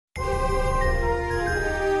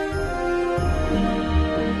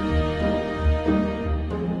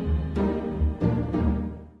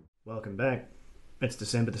It's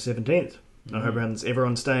December the 17th. I hope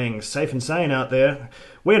everyone's staying safe and sane out there.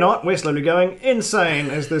 We're not. We're slowly going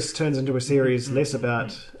insane as this turns into a series less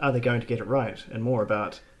about are they going to get it right and more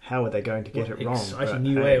about how are they going to get it wrong. Exciting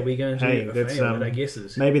new way are we going to fail, I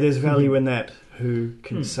guess. Maybe there's value in that. Who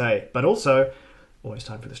can say? But also, always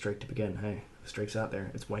time for the streak to begin. Hey, the streak's out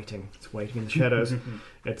there. It's waiting. It's waiting in the shadows.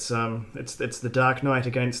 It's the Dark Knight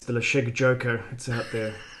against the Lashig Joker. It's out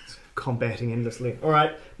there. It's combating endlessly. All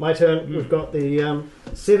right, my turn. We've got the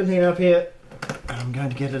 17 up here. And I'm going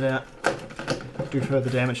to get it out. Do further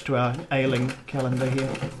damage to our ailing calendar here.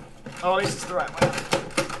 Oh, at least it's the right way.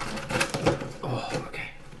 Oh, okay.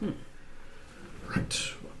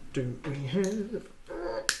 Right. What do we have?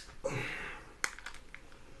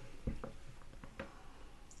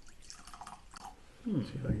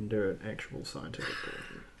 See if I can do an actual scientific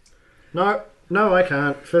board. No, I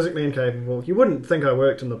can't. Physically incapable. You wouldn't think I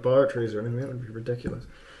worked in laboratories or anything. That would be ridiculous.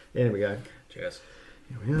 Here we go. Cheers.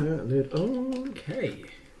 Here we are. Lid on. Okay.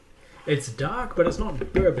 It's dark, but it's not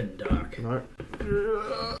bourbon dark. No.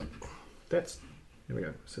 That's... Here we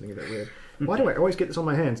go. Sitting a bit weird. Why do I always get this on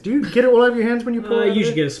my hands? Do you get it all over your hands when you pour it? I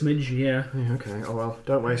usually get a smidge, yeah. Okay. Oh, well.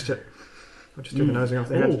 Don't waste it. I'll just do the nosing off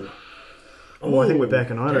the hands. Oh, I think we're back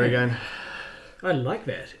in Isla again. I like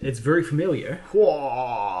that. It's very familiar.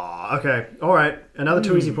 Whoa. Okay. All right. Another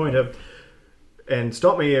too easy pointer. And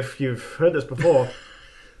stop me if you've heard this before.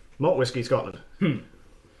 Malt Whiskey Scotland.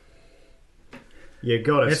 You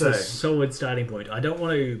gotta say. That's a solid starting point. I don't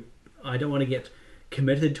want to get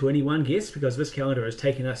committed to any one guess because this calendar has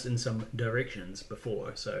taken us in some directions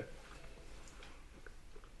before. So.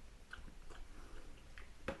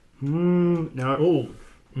 No. Oh.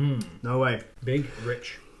 No way. Big,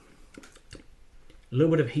 rich. A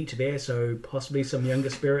little bit of heat there, so possibly some younger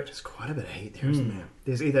spirit. There's quite a bit of heat there, isn't there?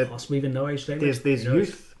 There's either possibly even no age statement. There's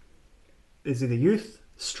youth. There's either youth,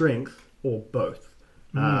 strength, or both.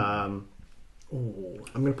 I'm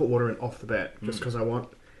going to put water in off the bat just because I want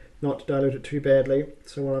not to dilute it too badly.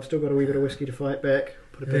 So while I've still got a wee bit of whiskey to fight back,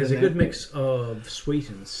 put a bit There's in a there. good mix of sweet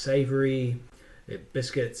and savoury,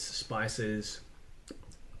 biscuits, spices,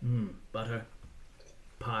 butter,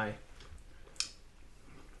 pie.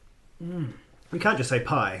 We can't just say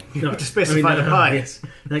pie. You No, have to specify the pie. Yes.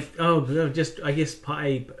 I guess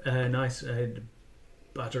pie, nice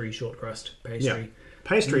buttery short crust pastry. Yeah.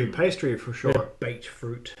 Pastry for sure. Baked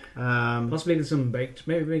fruit. Possibly Possibly some baked,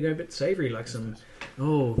 maybe go a bit savoury, like some,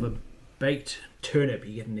 the baked turnip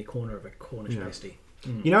you get in the corner of a Cornish pasty.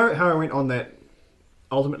 You know how I went on that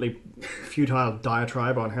ultimately futile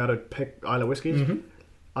diatribe on how to pick Isla whiskies?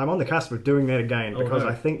 I'm on the cusp of doing that again because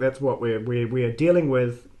I think that's what we're dealing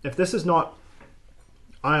with. If this is not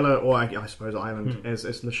Isla, or I suppose Island, as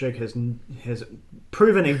Lashig has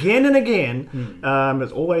proven again and again,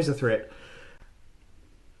 it's always a threat.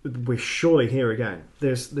 We're surely here again.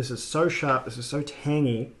 This is so sharp, this is so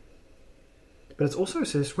tangy, but it's also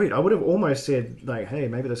so sweet. I would have almost said, like, hey,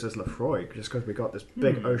 maybe this is Lefroy, just because we got this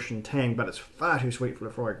big ocean tang, but it's far too sweet for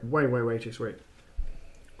Lefroy. Way, way, way too sweet.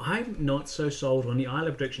 I'm not so sold on the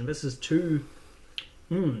Isla prediction. This is too...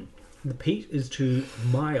 the peat is too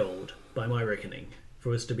mild, by my reckoning,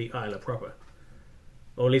 for us to be Isla proper.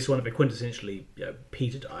 Or at least one of the quintessentially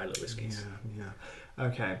peated Isla whiskies. Yeah.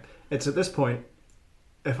 Okay. It's at this point,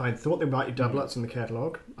 if I thought there might be double-ups in the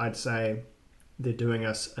catalogue, I'd say they're doing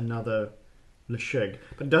us another Lashig.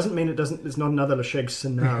 But it doesn't mean it's not another Lashig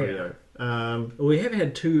scenario. We have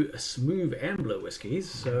had two smooth Ambler whiskies,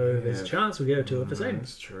 so there's a chance we go two of the same.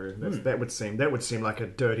 That's true. That would seem like a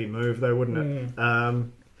dirty move, though, wouldn't it?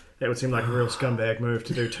 That would seem like a real scumbag move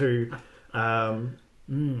to do two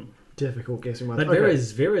difficult guessing ones. But there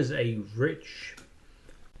is a rich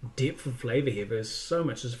depth of flavour here. There's so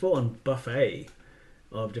much. There's a full-on buffet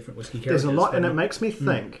of different whiskey characters. There's a lot, and it makes me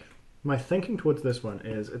think. My thinking towards this one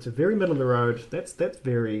is it's a very middle of the road. That's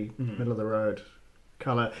very middle of the road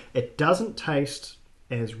colour. It doesn't taste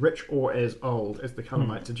as rich or as old as the colour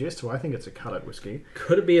might suggest, so I think it's a coloured whiskey.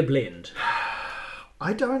 Could it be a blend?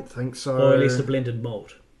 I don't think so. Or at least a blended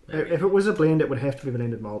malt. Maybe. If it was a blend, it would have to be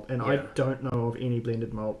blended malt, and I Yeah. don't know of any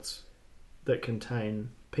blended malts that contain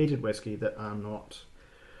peated whiskey that are not.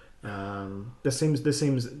 This seems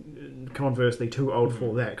conversely too old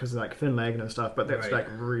for that because like Finlagan and stuff, but that's Right. like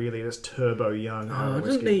really this turbo young Doesn't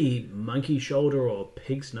whiskey. the monkey shoulder or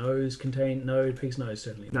pig's nose contain? No, pig's nose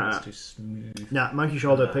certainly. Nah. It's too smooth. Nah, monkey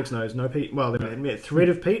shoulder, pig's nose, no peat. Well, thread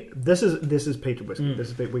of peat. This is peated whiskey.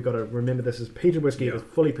 This is we got to remember. This is peated whiskey. Yeah. It's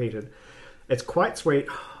fully peated. It's quite sweet.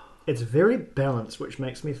 It's very balanced, which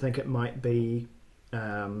makes me think it might be.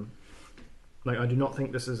 Like I do not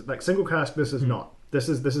think this is like single cask. This is not. This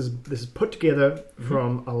is put together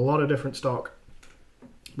from a lot of different stock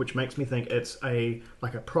which makes me think it's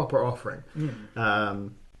like a proper offering,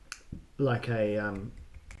 like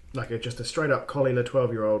a just a straight up Collie Le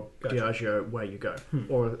 12-year-old Gotcha. Diageo way you go,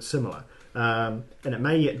 or similar. And it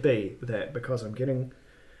may yet be that because I'm getting,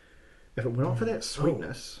 if it were not for that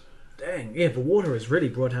sweetness, Dang, yeah, the water has really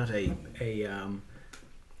brought out a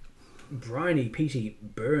briny, peaty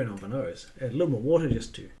burn on the nose. A little more water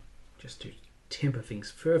just to temper things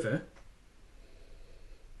further.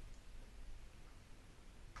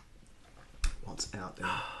 what's out there?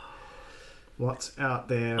 What's out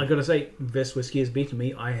there? I gotta say, this whiskey has beaten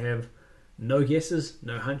me. I have no guesses,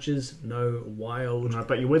 no hunches, no wild. No,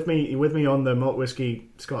 but you're with me. You're with me on the malt whiskey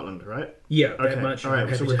Scotland, right? Yeah, Okay. that much. All I'm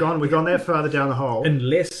right. So happy we've gone that farther down the hole.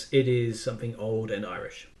 unless it is something old and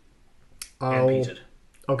Irish and I'll peated.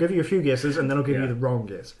 give you a few guesses, and then I'll give Yeah. you the wrong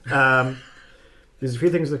guess. There's a few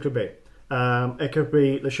things that could be. It could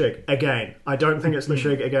be Lashig again. I don't think it's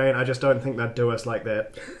Lashig again. I just don't think they'd do us like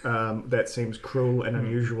that. That seems cruel and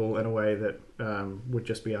unusual in a way that would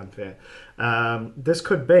just be unfair. This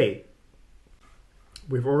could be.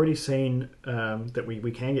 We've already seen that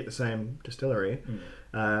we can get the same distillery,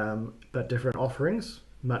 but different offerings,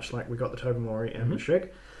 much like we got the Tobermory and Lashig.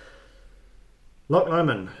 Loch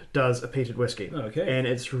Lomond does a peated whiskey, Okay. and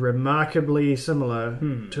it's remarkably similar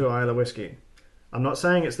to Islay whiskey. I'm not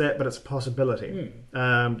saying it's that, but it's a possibility.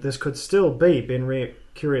 This could still be Benriach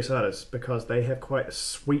Curious Artists because they have quite a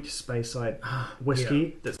sweet Speyside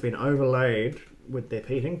whiskey that's been overlaid with their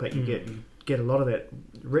peating, but you get a lot of that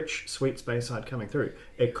rich, sweet Speyside coming through.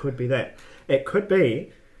 It could be that. It could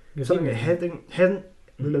be something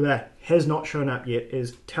that has not shown up yet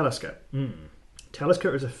is Talisker.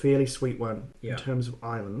 Talisker is a fairly sweet one in terms of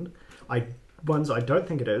island. Ones I don't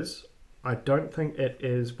think it is. I don't think it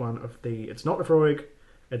is one of the... It's not Lefroy,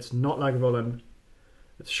 it's not Lagavulin,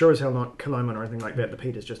 it's sure as hell not Killoman or anything like that. The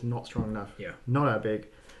peat is just not strong enough. Yeah. Not our big.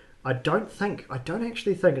 I don't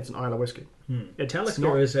actually think it's an Islay whiskey.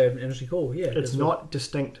 Talisker is an interesting call, yeah. It's not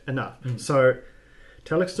distinct enough. So,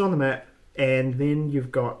 Talisker's on the map, and then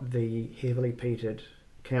you've got the heavily peated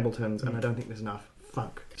Campbelltons, and I don't think there's enough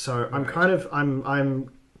funk. So I'm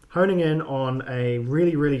I'm honing in on a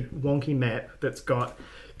really, really wonky map that's got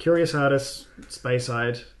Curious Artists,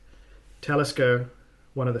 Speyside, Talisker,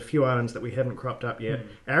 one of the few islands that we haven't cropped up yet.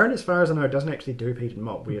 Arran, as far as I know, doesn't actually do peat and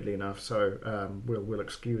malt, weirdly enough, so we'll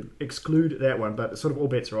exclude that one, but sort of all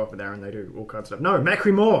bets are off with Arran. They do all kinds of stuff. No,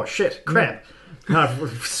 Macri Moore! Shit! Crap! No,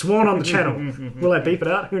 I've sworn on the channel. Will I beep it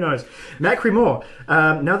out? Who knows? Macri Moore.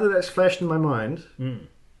 Now that that's flashed in my mind,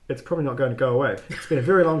 it's probably not going to go away. It's been a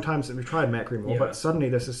very long time since we've tried Macri Moore, but suddenly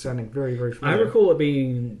this is sounding very, very I familiar. recall it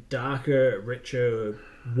being darker, richer,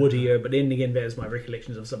 woodier, but then again, there's my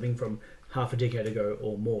recollections of something from half a decade ago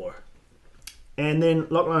or more. And then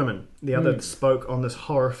Loch Lomond, the other spoke on this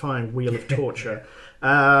horrifying wheel of torture.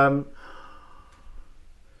 I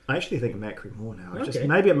actually think Macri Moore now. Okay.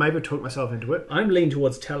 Maybe I talked myself into it. I'm leaning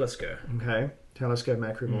towards Talisker. Okay, Talisker,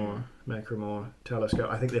 Macri Moore, Talisker.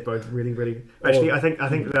 I think they're both really, really. Actually, I think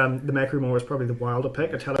the Macri Moore is probably the wilder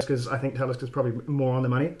pick. I think Talisker's probably more on the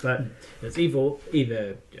money, but It's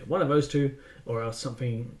either one of those two or else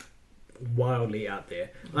something wildly out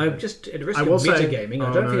there. I'm just at the risk I will of say- metagaming.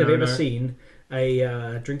 I don't think I've ever seen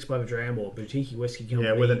a Drinks by the Dram or boutique whiskey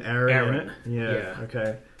company. with an Arran in it. Yeah,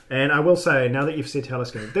 okay. And I will say, now that you've said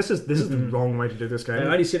Talisker, this is the wrong way to do this I game.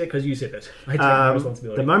 only said it because you said it. I take my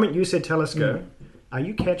responsibility. The moment you said Talisker, are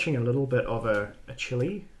you catching a little bit of a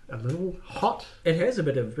chili? A little hot? It has a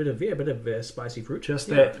bit of spicy fruit. Just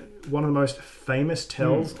that one of the most famous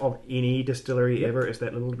tells of any distillery ever is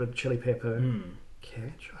that little bit of chili pepper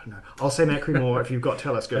catch. I don't know. I'll say Macri Moore if you've got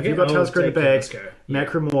Talisker. Okay, if you've got I'll Talisker in the take bag, Talisker.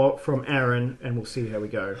 Macri Moore from Arran, and we'll see how we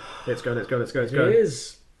go. Let's go.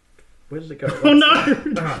 Where did it go? Oh no!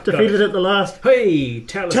 Defeated at the last. Hey,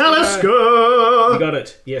 Talisker! Talisker! You got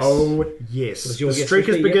it. Yes. Oh yes. Was your The guess streakers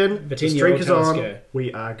complete begin. yet? The 10-year-old streak is on. Talisker.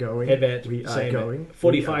 We are going. Had that We are same going.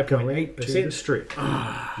 45.8%. To the streak.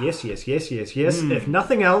 Yes. If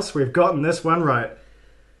nothing else, we've gotten this one right.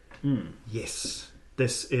 Yes.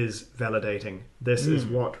 This is validating. This is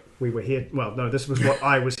what we were here... Well, no, this was what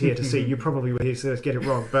I was here to see. You probably were here to see us get it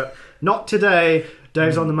wrong. But not today.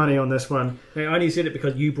 Dave's on the money on this one. I only said it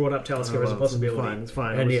because you brought up Talisker as a possibility. It's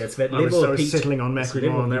fine. And it's that I was level so of peat. settling on Macri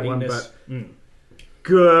Moore on that one, heaviness. but...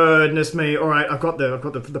 Goodness me! All right, I've got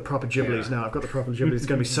the proper Ghiblies now. I've got the proper Ghiblies. It's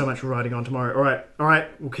going to be so much riding on tomorrow. All right.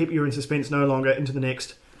 We'll keep you in suspense no longer. Into the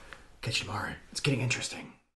next. Catch you tomorrow. It's getting interesting.